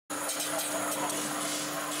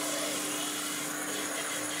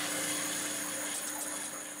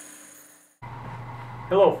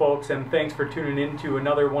Hello folks, and thanks for tuning in to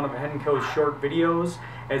another one of Hennco's short videos.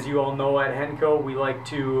 As you all know, at Hennco we like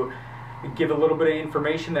to give a little bit of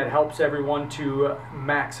information that helps everyone to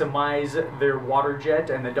maximize their water jet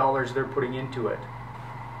and the dollars they're putting into it.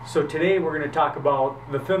 So today we're going to talk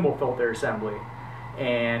about the thimble filter assembly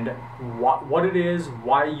and what it is,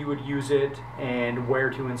 why you would use it, and where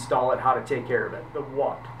to install it, how to take care of it.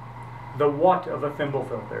 The what of a thimble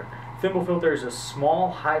filter. Thimble filter is a small,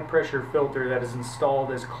 high-pressure filter that is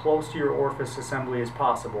installed as close to your orifice assembly as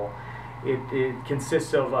possible. It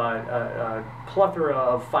consists of a plethora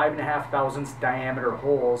of 5.5 thousandths diameter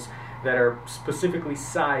holes that are specifically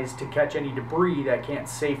sized to catch any debris that can't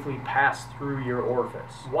safely pass through your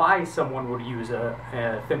orifice. Why someone would use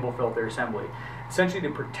a thimble filter assembly? Essentially to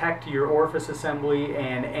protect your orifice assembly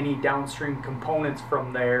and any downstream components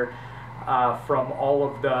from there, from all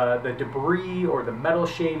of the debris or the metal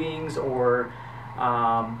shavings or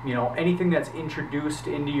anything that's introduced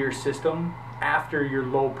into your system after your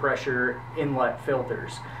low pressure inlet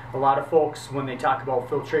filters. A lot of folks, when they talk about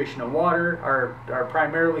filtration of water, are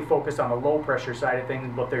primarily focused on the low pressure side of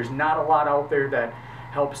things, but there's not a lot out there that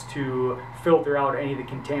helps to filter out any of the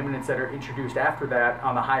contaminants that are introduced after that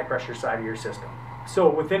on the high pressure side of your system. So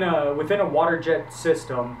within a water jet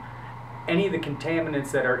system, any of the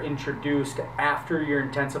contaminants that are introduced after your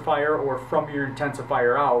intensifier or from your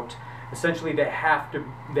intensifier out, essentially they have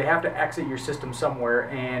to exit your system somewhere,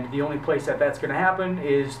 and the only place that's going to happen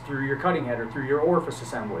is through your cutting head or through your orifice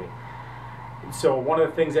assembly. So one of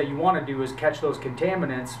the things that you want to do is catch those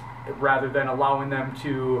contaminants rather than allowing them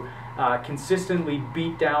to consistently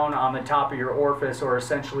beat down on the top of your orifice or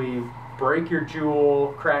essentially break your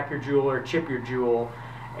jewel, crack your jewel, or chip your jewel.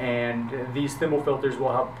 And these thimble filters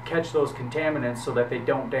will help catch those contaminants so that they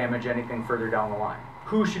don't damage anything further down the line.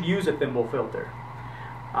 Who should use a thimble filter?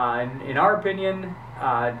 In our opinion,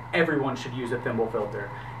 everyone should use a thimble filter.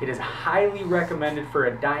 It is highly recommended for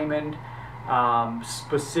a diamond,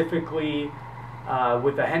 specifically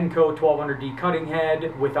with a Hennco 1200D cutting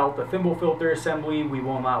head. Without the thimble filter assembly, we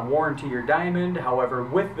will not warranty your diamond. However,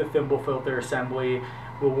 with the thimble filter assembly,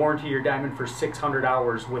 we'll warranty your diamond for 600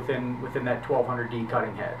 hours within that 1200D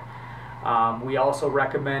cutting head. We also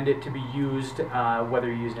recommend it to be used whether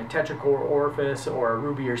you're using a tetracore orifice or a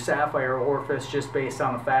ruby or sapphire orifice, just based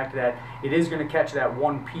on the fact that it is going to catch that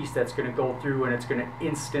one piece that's going to go through and it's going to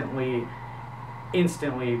instantly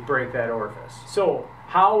break that orifice. So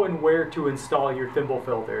how and where to install your thimble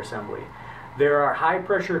filter assembly? There are high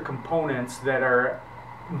pressure components that are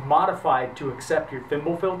modified to accept your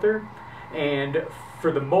thimble filter, and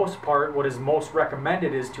for the most part, what is most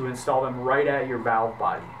recommended is to install them right at your valve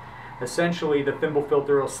body. Essentially, the thimble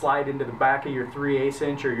filter will slide into the back of your 3/8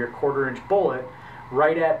 inch or your 1/4 inch bullet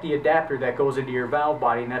right at the adapter that goes into your valve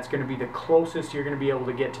body, and that's going to be the closest you're going to be able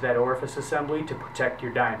to get to that orifice assembly to protect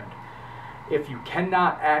your diamond. If you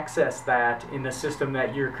cannot access that in the system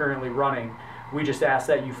that you're currently running, we just ask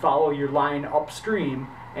that you follow your line upstream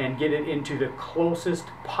and get it into the closest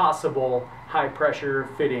possible high pressure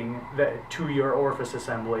fitting to your orifice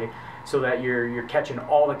assembly, so that you're catching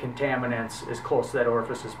all the contaminants as close to that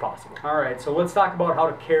orifice as possible. Alright, so let's talk about how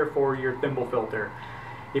to care for your thimble filter.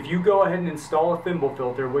 If you go ahead and install a thimble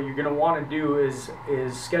filter, what you're going to want to do is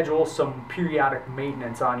schedule some periodic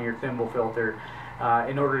maintenance on your thimble filter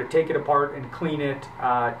in order to take it apart and clean it,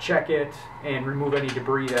 check it, and remove any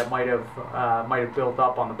debris that might have built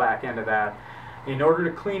up on the back end of that. In order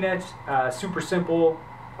to clean it, super simple.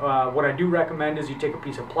 What I do recommend is you take a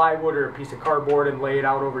piece of plywood or a piece of cardboard and lay it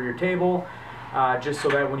out over your table, just so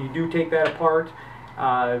that when you do take that apart,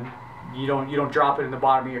 you don't drop it in the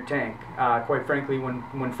bottom of your tank. Quite frankly,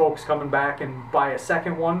 when folks coming back and buy a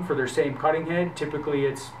second one for their same cutting head, typically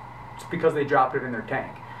it's because they dropped it in their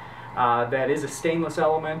tank. That is a stainless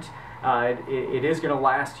element. It is going to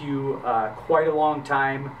last you quite a long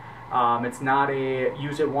time. It's not a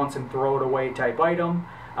use it once and throw it away type item.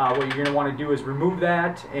 What you're going to want to do is remove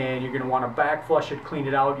that, and you're going to want to back flush it, clean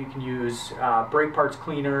it out. You can use brake parts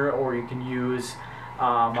cleaner, or you can use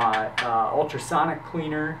ultrasonic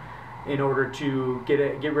cleaner in order to get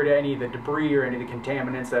rid of any of the debris or any of the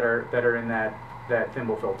contaminants that are in that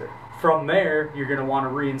thimble filter. From there, you're going to want to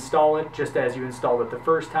reinstall it just as you installed it the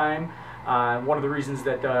first time. One of the reasons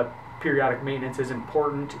that periodic maintenance is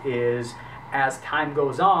important is, as time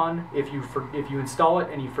goes on, if you install it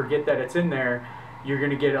and you forget that it's in there, you're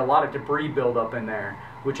going to get a lot of debris buildup in there,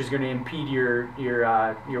 which is going to impede your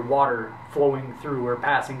water flowing through or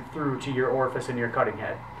passing through to your orifice and your cutting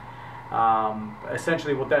head.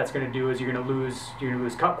 Essentially what that's going to do is you're going to lose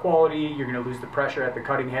cut quality, you're going to lose the pressure at the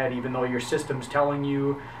cutting head. Even though your system's telling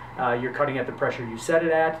you you're cutting at the pressure you set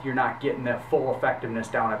it at, you're not getting that full effectiveness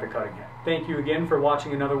down at the cutting head. Thank you again for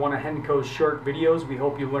watching another one of Hennco's short videos. We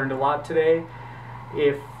hope you learned a lot today.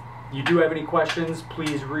 If you do have any questions,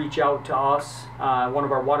 please reach out to us, one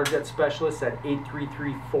of our Waterjet specialists at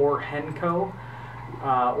 8334-HENCO,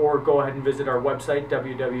 or go ahead and visit our website,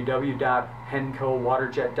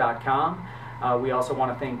 www.hencowaterjet.com. We also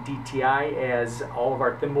want to thank DTI, as all of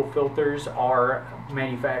our thimble filters are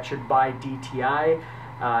manufactured by DTI.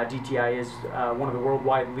 DTI is one of the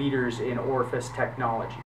worldwide leaders in orifice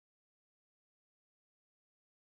technology.